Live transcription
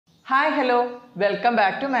Hi, hello, welcome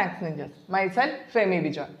back to Maths Ninjas. Myself, Femy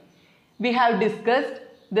Bijoy. We have discussed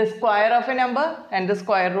the square of a number and the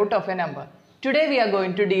square root of a number. Today we are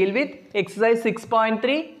going to deal with exercise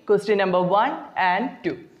 6.3, question number 1 and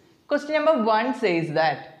 2. Question number 1 says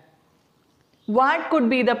that what could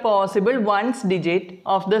be the possible ones digit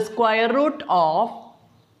of the square root of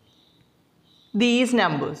these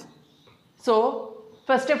numbers? So,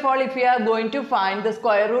 first of all, if we are going to find the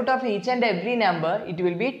square root of each and every number, it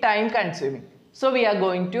will be time consuming. So, we are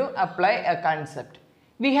going to apply a concept.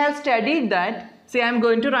 We have studied that. See, I am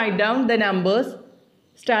going to write down the numbers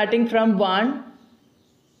starting from 1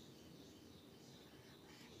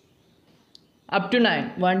 up to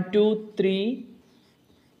 9. 1, 2, 3.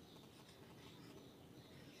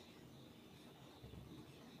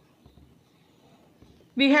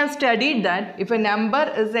 We have studied that if a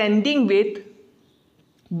number is ending with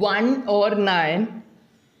 1 or 9,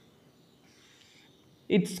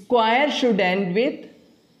 its square should end with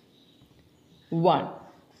 1.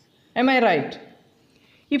 Am I right?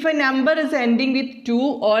 If a number is ending with 2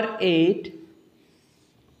 or 8,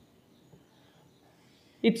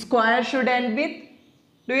 its square should end with,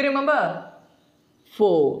 do you remember?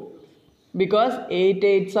 4. Because 8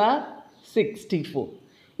 8s are 64.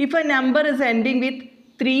 If a number is ending with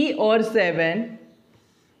 3 or 7,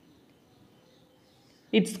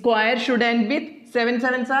 its square should end with 7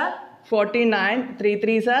 7s are 49, 3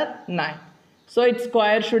 3s are 9. So its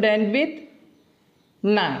square should end with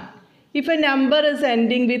 9. If a number is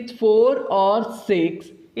ending with 4 or 6,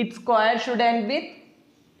 its square should end with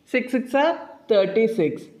 6 6 are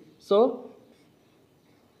 36. So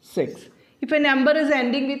 6. If a number is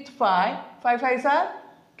ending with 5, 5 5s are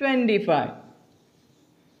 25.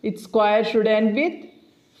 Its square should end with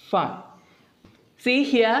 5. See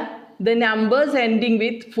here, the numbers ending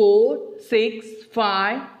with 4, 6,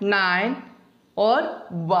 5, 9 or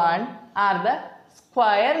 1 are the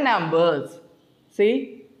square numbers.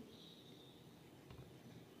 See?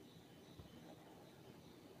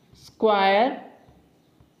 Square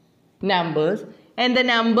numbers. And the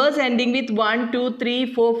numbers ending with 1, 2,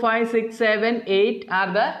 3, 4, 5, 6, 7, 8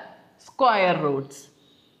 are the square roots.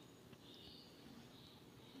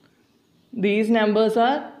 These numbers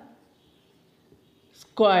are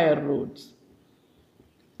square roots.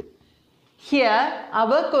 Here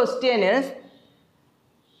our question is,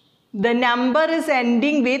 the number is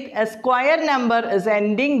ending with, a square number is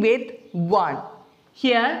ending with 1.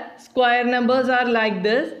 Here square numbers are like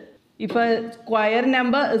this. If a square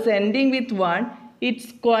number is ending with 1, its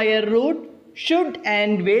square root should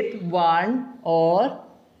end with 1 or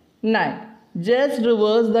 9. Just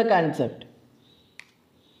reverse the concept.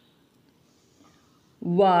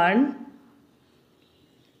 1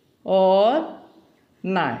 or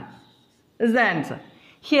 9 is the answer.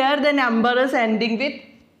 Here the number is ending with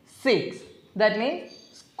 6. That means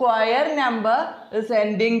square number is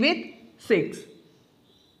ending with 6.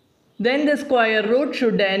 Then the square root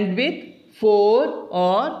should end with 4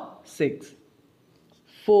 or 6.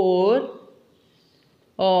 4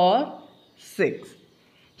 or 6.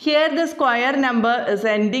 Here the square number is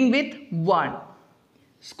ending with 1.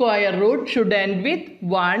 Square root should end with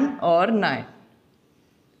 1 or 9.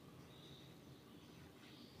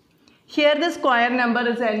 Here the square number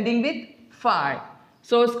is ending with 5.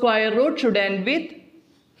 So square root should end with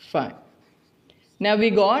 5. Now we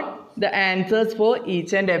got the answers for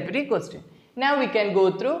each and every question. Now we can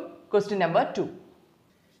go through question number 2.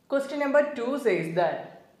 Question number 2 says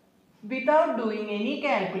that without doing any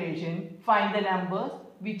calculation, find the numbers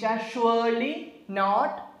which are surely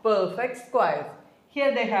not perfect squares.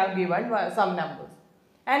 Here they have given some numbers.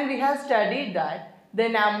 And we have studied that the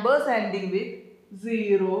numbers ending with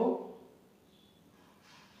 0,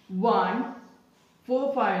 1,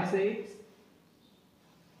 4, 5, 6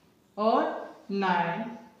 or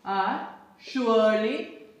 9 are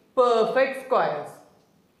surely perfect squares.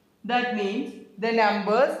 That means the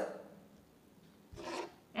numbers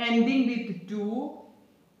ending with 2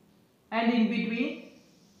 and in between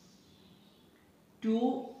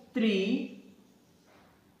 2, 3,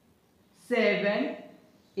 7,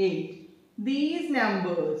 8. These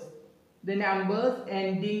numbers, the numbers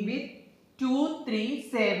ending with 2, 3,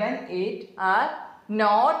 7, 8 are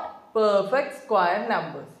not perfect square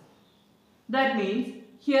numbers. That means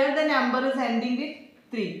here the number is ending with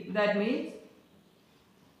 3. That means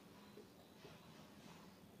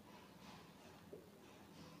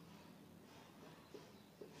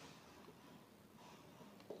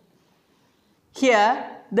here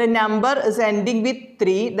the number is ending with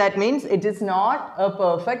 3. That means it is not a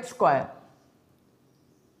perfect square.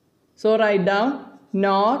 So write down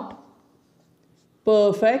not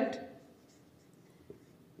perfect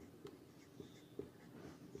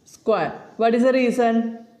square. What is the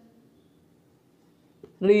reason?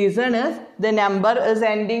 Reason is the number is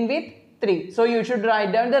ending with 3. So you should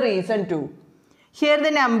write down the reason too. Here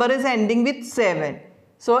the number is ending with 7.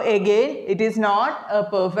 So again it is not a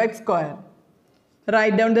perfect square.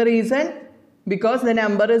 Write down the reason because the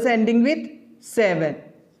number is ending with 7.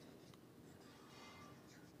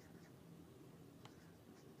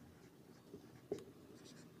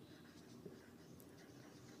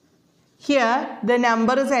 Here the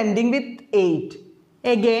number is ending with 8.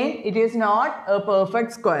 Again it is not a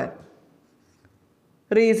perfect square.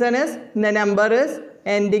 Reason is the number is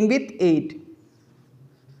ending with 8.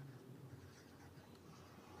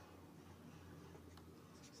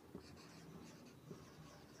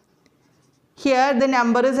 Here the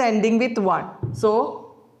number is ending with 1.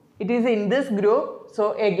 So it is in this group.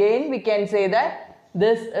 So again we can say that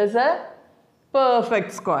this is a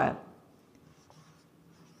perfect square.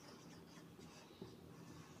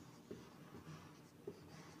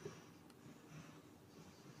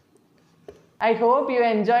 I hope you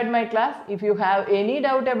enjoyed my class. If you have any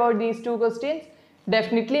doubt about these two questions,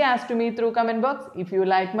 definitely ask to me through comment box. If you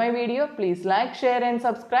like my video, please like, share and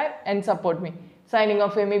subscribe and support me. Signing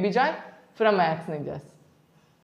off, Femy Bijoy from Maths Ninjas.